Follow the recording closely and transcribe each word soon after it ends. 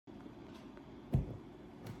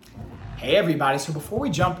Hey everybody, so before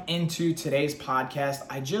we jump into today's podcast,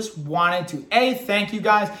 I just wanted to thank you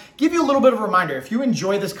guys, give you a little bit of a reminder. If you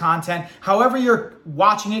enjoy this content, however you're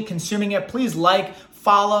watching it, consuming it, please like,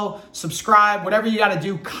 follow, subscribe, whatever you got to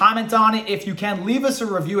do, comment on it. If you can, leave us a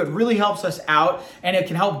review. It really helps us out and it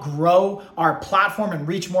can help grow our platform and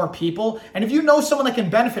reach more people. And if you know someone that can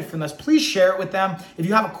benefit from this, please share it with them. If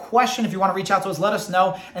you have a question, if you want to reach out to us, let us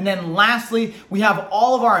know. And then lastly, we have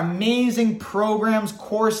all of our amazing programs,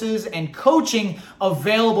 courses, and coaching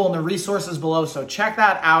available in the resources below. So check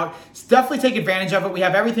that out. Definitely take advantage of it. We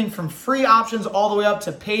have everything from free options all the way up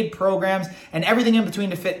to paid programs and everything in between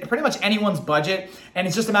to fit pretty much anyone's budget. And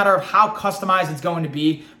it's just a matter of how customized it's going to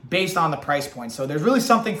be based on the price point. So there's really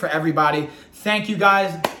something for everybody. Thank you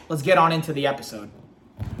guys. Let's get on into the episode.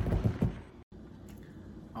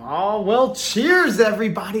 Oh, well, cheers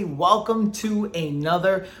everybody. Welcome to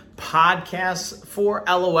another podcast for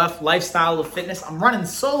LOF, Lifestyle of Fitness. I'm running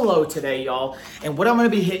solo today, y'all. And what I'm going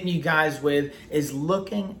to be hitting you guys with is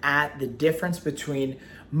looking at the difference between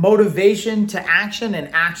motivation to action and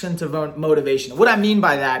action to motivation. What I mean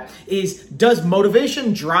by that is, does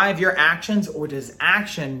motivation drive your actions or does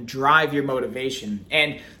action drive your motivation?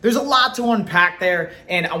 And there's a lot to unpack there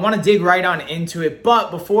and I want to dig right on into it. But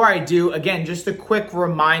before I do, again, just a quick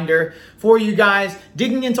reminder for you guys,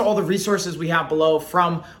 digging into all the resources we have below,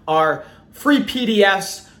 from our free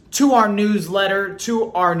PDFs to our newsletter,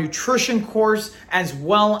 to our nutrition course, as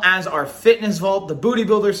well as our fitness vault, the Booty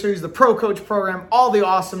Builder series, the Pro Coach program, all the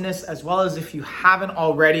awesomeness, as well as if you haven't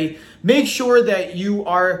already, make sure that you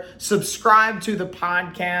are subscribed to the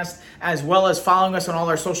podcast, as well as following us on all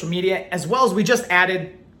our social media, as well as we just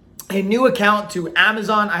added a new account to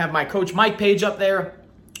Amazon. I have my Coach Mike page up there.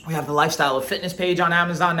 We have the Lifestyle of Fitness page on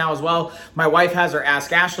Amazon now as well. My wife has her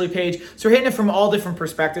Ask Ashley page. So we're hitting it from all different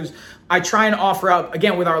perspectives. I try and offer up,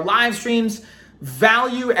 again, with our live streams,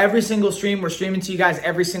 value every single stream. We're streaming to you guys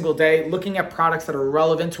every single day, looking at products that are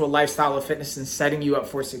relevant to a lifestyle of fitness and setting you up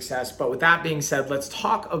for success. But with that being said, let's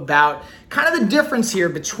talk about kind of the difference here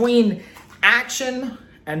between action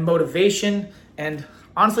and motivation. And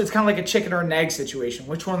honestly, it's kind of like a chicken or an egg situation.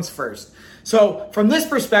 Which one's first? So from this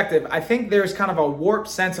perspective, I think there's kind of a warped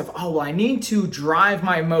sense of, oh, well, I need to drive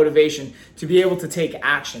my motivation to be able to take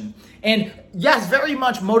action. And yes, very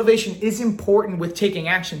much motivation is important with taking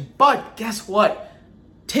action. But guess what?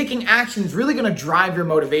 Taking action is really going to drive your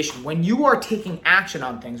motivation. When you are taking action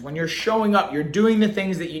on things, when you're showing up, you're doing the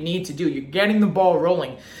things that you need to do, you're getting the ball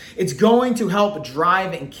rolling, it's going to help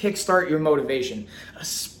drive and kickstart your motivation,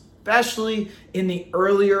 especially in the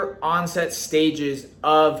earlier onset stages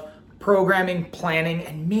of programming, planning,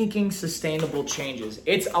 and making sustainable changes.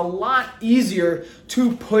 It's a lot easier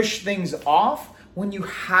to push things off when you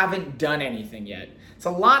haven't done anything yet. It's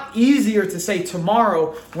a lot easier to say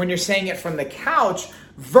tomorrow when you're saying it from the couch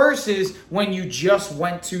versus when you just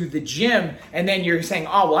went to the gym and then you're saying,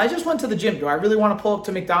 oh, well, I just went to the gym. Do I really want to pull up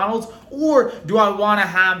to McDonald's, or do I want to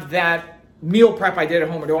have that meal prep I did at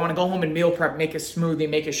home, or do I want to go home and meal prep, make a smoothie,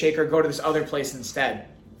 make a shake, or go to this other place instead?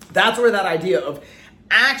 That's where that idea of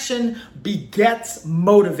action begets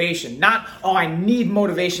motivation, not, oh, I need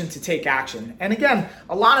motivation to take action. And again,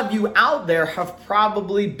 a lot of you out there have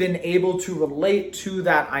probably been able to relate to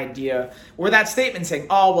that idea or that statement saying,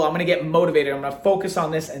 oh, well, I'm going to get motivated. I'm going to focus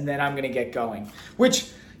on this and then I'm going to get going.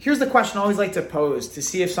 Which, here's the question I always like to pose to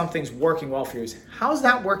see if something's working well for you is, how's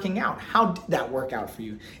that working out? How did that work out for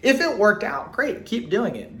you? If it worked out, great, keep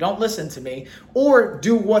doing it. Don't listen to me, or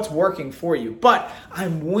do what's working for you. But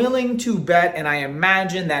I'm willing to bet, and I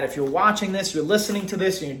imagine that if you're watching this, you're listening to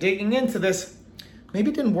this, and you're digging into this, maybe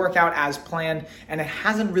it didn't work out as planned, and it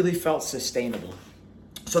hasn't really felt sustainable.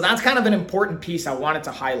 So that's kind of an important piece I wanted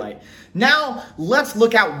to highlight. Now, let's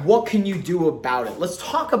look at what can you do about it. Let's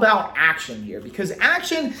talk about action here, because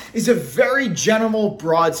action is a very general,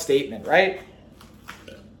 broad statement, right?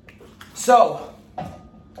 So,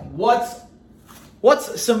 what's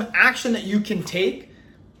some action that you can take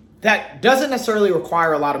that doesn't necessarily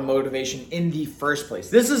require a lot of motivation in the first place?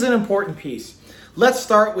 This is an important piece. Let's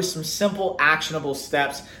start with some simple, actionable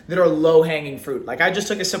steps that are low-hanging fruit. Like I just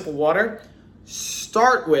took a sip of water.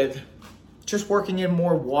 Start with just working in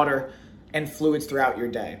more water and fluids throughout your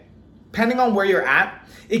day. Depending on where you're at,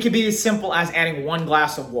 it could be as simple as adding 1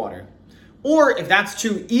 glass of water. Or if that's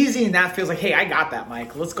too easy and that feels like, hey, I got that,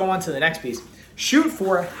 Mike, let's go on to the next piece. Shoot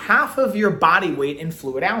for half of your body weight in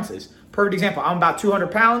fluid ounces. Perfect example, I'm about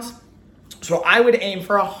 200 pounds, so I would aim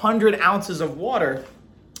for 100 ounces of water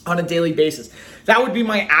on a daily basis. That would be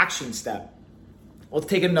my action step. Let's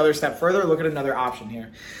take it another step further, look at another option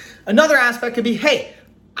here. Another aspect could be, hey,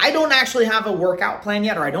 I don't actually have a workout plan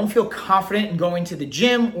yet, or I don't feel confident in going to the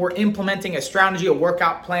gym or implementing a strategy, a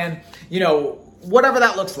workout plan, whatever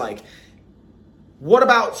that looks like. What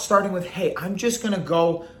about starting with, hey, I'm just gonna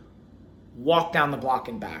go walk down the block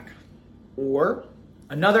and back? Or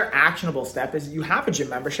another actionable step is you have a gym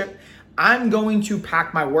membership. I'm going to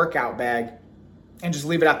pack my workout bag and just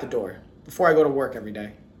leave it at the door before I go to work every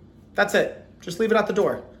day. That's it. Just leave it at the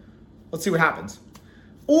door. Let's see what happens.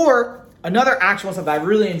 Or another actionable stuff that I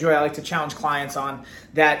really enjoy, I like to challenge clients on,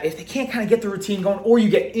 that if they can't kind of get the routine going, or you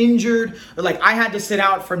get injured, or like I had to sit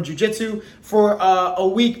out from jiu-jitsu for a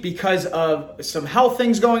week because of some health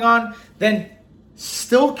things going on, then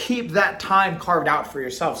still keep that time carved out for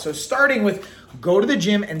yourself. So starting with, go to the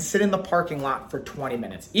gym and sit in the parking lot for 20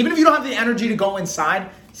 minutes. Even if you don't have the energy to go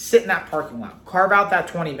inside, sit in that parking lot. Carve out that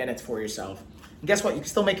 20 minutes for yourself. And guess what? You can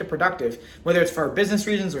still make it productive. Whether it's for business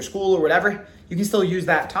reasons or school or whatever, you can still use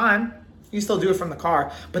that time. You can still do it from the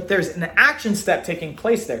car, but there's an action step taking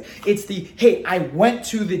place there. It's the, hey, I went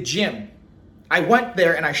to the gym. I went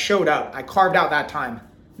there and I showed up. I carved out that time.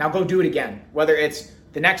 Now go do it again. Whether it's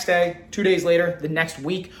the next day, 2 days later, the next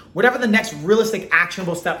week, whatever the next realistic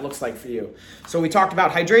actionable step looks like for you. So we talked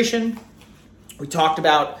about hydration. We talked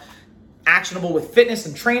about actionable with fitness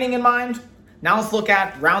and training in mind. Now let's look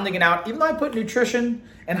at rounding it out. Even though I put nutrition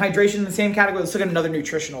and hydration in the same category, let's look at another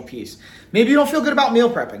nutritional piece. Maybe you don't feel good about meal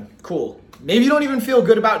prepping. Cool. Maybe you don't even feel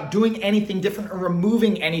good about doing anything different or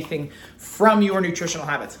removing anything from your nutritional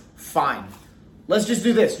habits. Fine. Let's just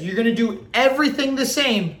do this. You're going to do everything the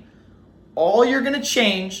same. All you're going to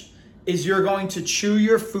change is you're going to chew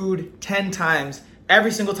your food 10 times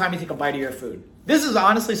every single time you take a bite of your food. This is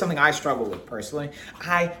honestly something I struggle with personally.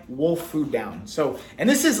 I wolf food down. And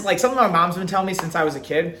this is like something my mom's been telling me since I was a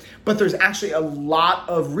kid, but there's actually a lot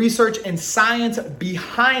of research and science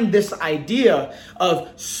behind this idea of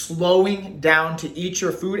slowing down to eat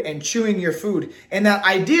your food and chewing your food. And that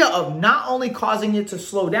idea of not only causing it to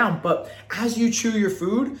slow down, but as you chew your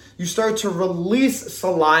food, you start to release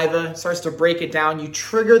saliva, starts to break it down. You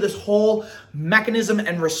trigger this whole mechanism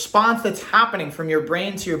and response that's happening from your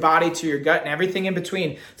brain to your body to your gut and everything in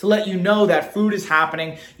between to let you know that food is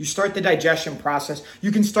happening. You start the digestion process.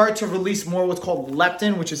 You can start to release more what's called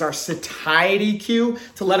leptin, which is our satiety cue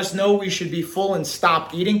to let us know we should be full and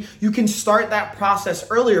stop eating. You can start that process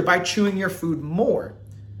earlier by chewing your food more.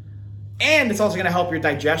 And it's also going to help your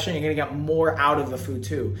digestion. You're going to get more out of the food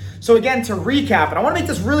too. So again, to recap, and I want to make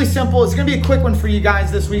this really simple. It's going to be a quick one for you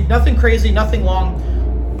guys this week. Nothing crazy, nothing long.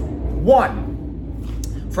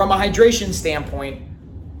 One, from a hydration standpoint,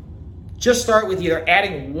 just start with either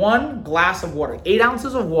adding 1 glass of water, 8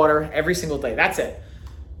 ounces of water every single day. That's it.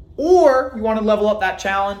 Or you want to level up that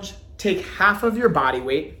challenge, take half of your body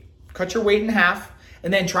weight, cut your weight in half,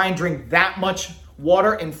 and then try and drink that much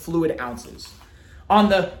water in fluid ounces. On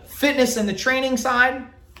the fitness and the training side,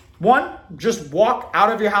 1, just walk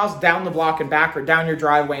out of your house, down the block and back, or down your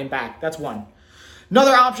driveway and back. That's 1.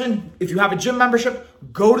 Another option, if you have a gym membership,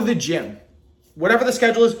 go to the gym. Whatever the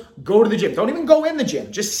schedule is, go to the gym. Don't even go in the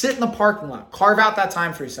gym. Just sit in the parking lot. Carve out that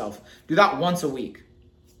time for yourself. Do that once a week.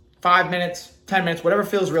 5 minutes, 10 minutes, whatever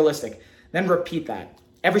feels realistic. Then repeat that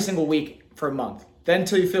every single week for a month. Then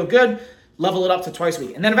until you feel good, level it up to twice a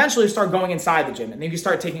week. And then eventually start going inside the gym. And then you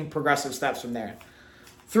start taking progressive steps from there.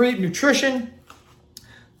 3, nutrition.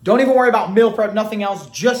 Don't even worry about meal prep, nothing else.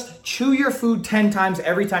 Just chew your food 10 times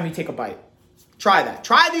every time you take a bite. Try that.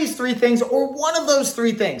 Try these 3 things or one of those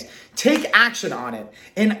 3 things. Take action on it.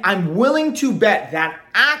 And I'm willing to bet that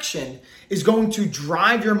action is going to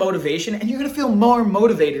drive your motivation and you're going to feel more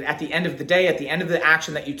motivated at the end of the day, at the end of the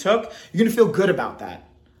action that you took. You're going to feel good about that.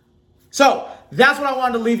 So that's what I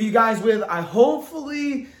wanted to leave you guys with.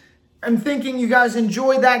 I'm thinking you guys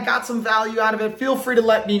enjoyed that, got some value out of it. Feel free to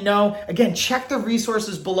let me know. Again, check the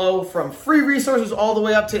resources below, from free resources all the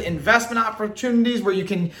way up to investment opportunities where you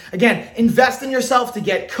can, again, invest in yourself to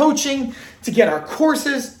get coaching, to get our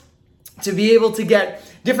courses, to be able to get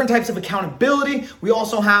different types of accountability. We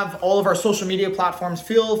also have all of our social media platforms.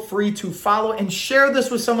 Feel free to follow and share this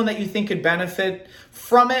with someone that you think could benefit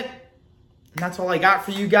from it. And that's all I got for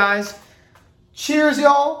you guys. Cheers,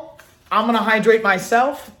 y'all. I'm going to hydrate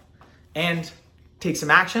myself and take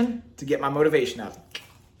some action to get my motivation up.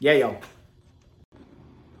 Yeah, yo.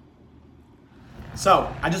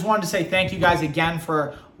 So I just wanted to say thank you guys again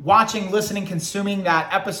for watching, listening, consuming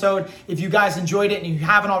that episode. If you guys enjoyed it and you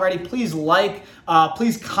haven't already, please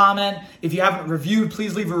please comment. If you haven't reviewed,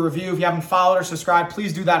 please leave a review. If you haven't followed or subscribed,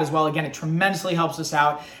 please do that as well. Again, it tremendously helps us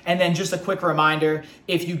out. And then just a quick reminder,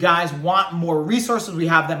 if you guys want more resources, we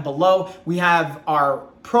have them below. We have our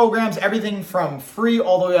programs, everything from free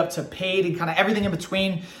all the way up to paid and kind of everything in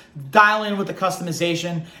between. Dial in with the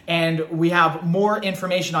customization, and we have more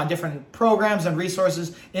information on different programs and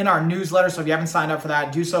resources in our newsletter. So if you haven't signed up for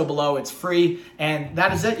that, do so below. It's free. And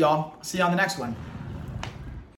that is it, y'all. See you on the next one.